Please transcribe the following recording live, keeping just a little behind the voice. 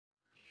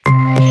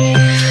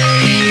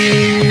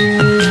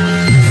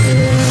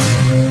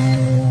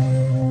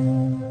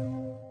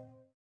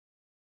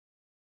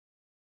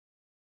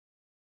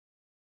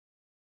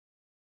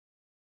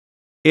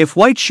If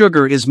white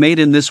sugar is made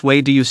in this way,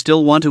 do you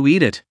still want to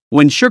eat it?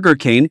 When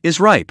sugarcane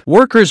is ripe,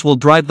 workers will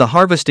drive the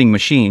harvesting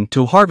machine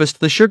to harvest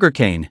the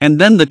sugarcane, and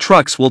then the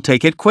trucks will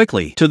take it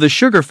quickly to the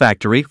sugar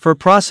factory for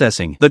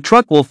processing. The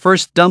truck will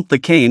first dump the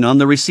cane on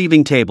the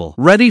receiving table,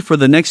 ready for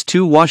the next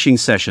 2 washing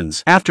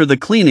sessions. After the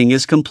cleaning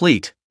is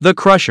complete, the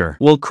crusher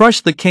will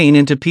crush the cane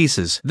into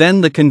pieces,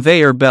 then the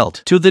conveyor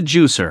belt to the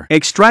juicer,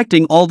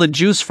 extracting all the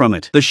juice from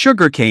it. The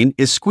sugarcane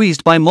is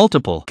squeezed by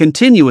multiple,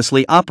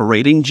 continuously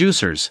operating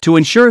juicers to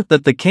ensure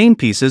that the cane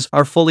pieces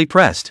are fully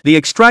pressed. The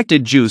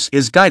extracted juice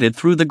is guided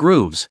through the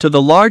grooves to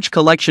the large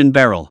collection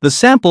barrel. The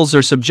samples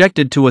are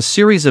subjected to a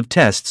series of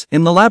tests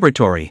in the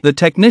laboratory. The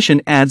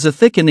technician adds a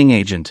thickening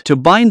agent to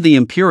bind the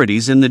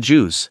impurities in the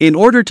juice in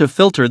order to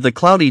filter the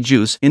cloudy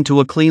juice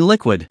into a clean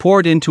liquid,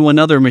 poured into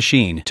another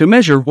machine to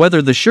measure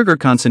whether the sugar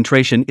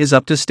concentration is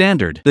up to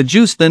standard. The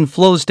juice then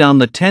flows down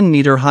the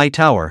 10-meter high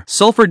tower.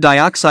 Sulfur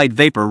dioxide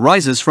vapor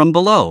rises from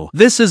below.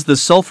 This is the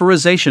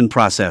sulfurization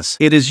process.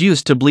 It is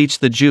used to bleach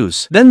the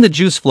juice. Then the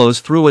juice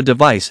flows through a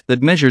device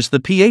that measures the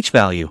pH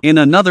value. In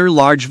another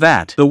large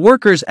vat, the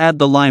workers add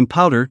the lime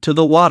powder to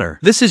the water.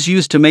 This is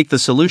used to make the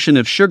solution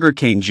of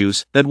sugarcane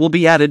juice that will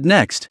be added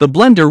next. The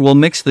blender will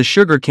mix the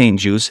sugarcane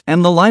juice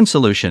and the lime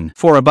solution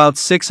for about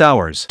 6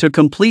 hours. To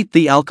complete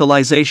the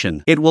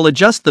alkalization, it will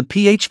adjust the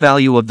pH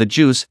value of the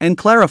juice and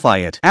clarify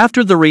it.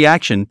 After the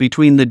reaction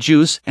between the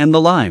juice and the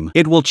lime,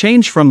 it will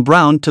change from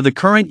brown to the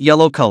current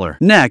yellow color.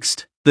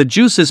 Next, the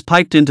juice is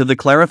piped into the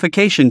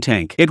clarification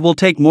tank. It will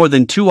take more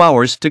than 2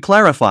 hours to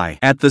clarify.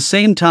 At the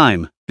same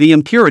time, the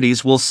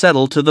impurities will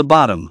settle to the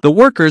bottom. The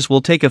workers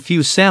will take a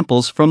few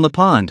samples from the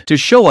pond to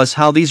show us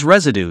how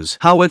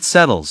it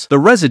settles. The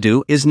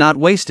residue is not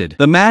wasted.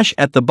 The mash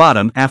at the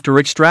bottom after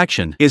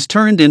extraction is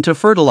turned into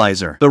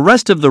fertilizer. The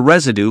rest of the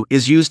residue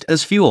is used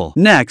as fuel.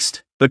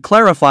 Next, the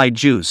clarified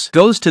juice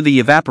goes to the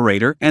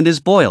evaporator and is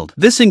boiled.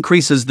 This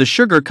increases the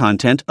sugar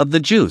content of the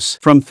juice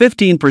from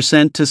 15%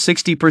 to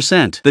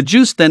 60%. The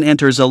juice then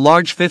enters a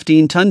large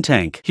 15-ton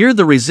tank. Here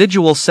the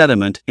residual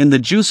sediment in the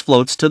juice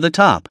floats to the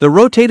top. The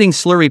rotating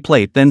slurry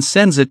plate then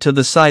sends it to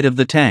the side of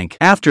the tank.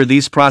 After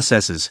these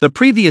processes, the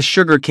previous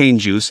sugarcane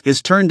juice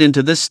is turned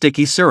into this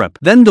sticky syrup.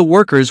 Then the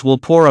workers will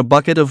pour a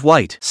bucket of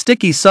white,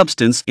 sticky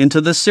substance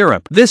into the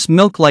syrup. This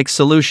milk-like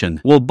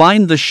solution will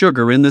bind the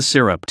sugar in the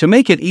syrup to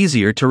make it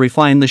easier to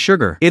refine the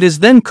sugar. It is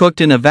then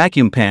cooked in a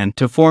vacuum pan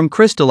to form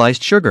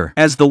crystallized sugar.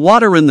 As the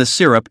water in the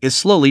syrup is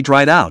slowly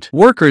dried out,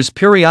 workers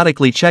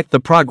periodically check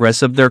the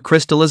progress of their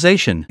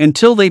crystallization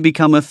until they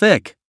become a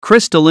thick,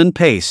 crystalline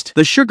paste.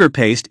 The sugar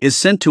paste is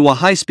sent to a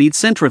high-speed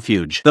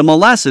centrifuge. The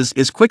molasses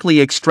is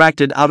quickly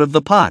extracted out of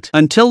the pot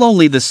until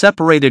only the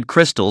separated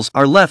crystals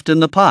are left in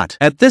the pot.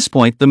 At this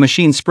point, the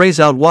machine sprays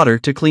out water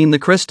to clean the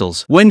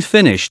crystals. When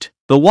finished,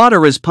 the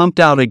water is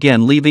pumped out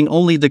again, leaving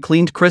only the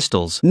cleaned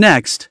crystals.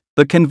 Next,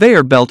 the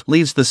conveyor belt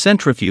leaves the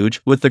centrifuge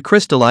with the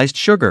crystallized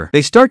sugar.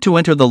 They start to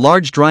enter the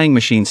large drying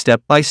machine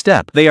step by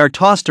step. They are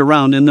tossed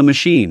around in the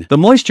machine. The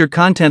moisture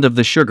content of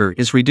the sugar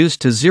is reduced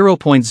to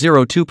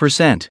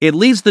 0.02%. It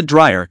leaves the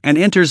dryer and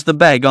enters the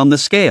bag on the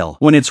scale.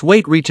 When its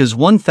weight reaches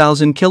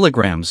 1,000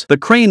 kilograms, the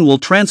crane will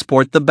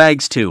transport the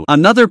bags to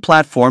another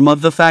platform of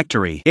the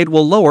factory. It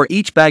will lower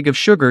each bag of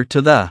sugar to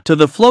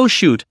the flow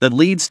chute that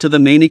leads to the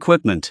main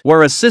equipment,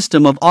 where a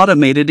system of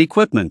automated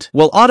equipment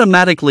will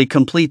automatically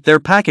complete their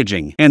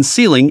packaging and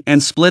sealing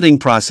and splitting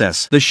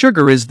process. The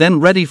sugar is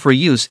then ready for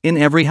use in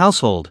every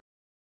household.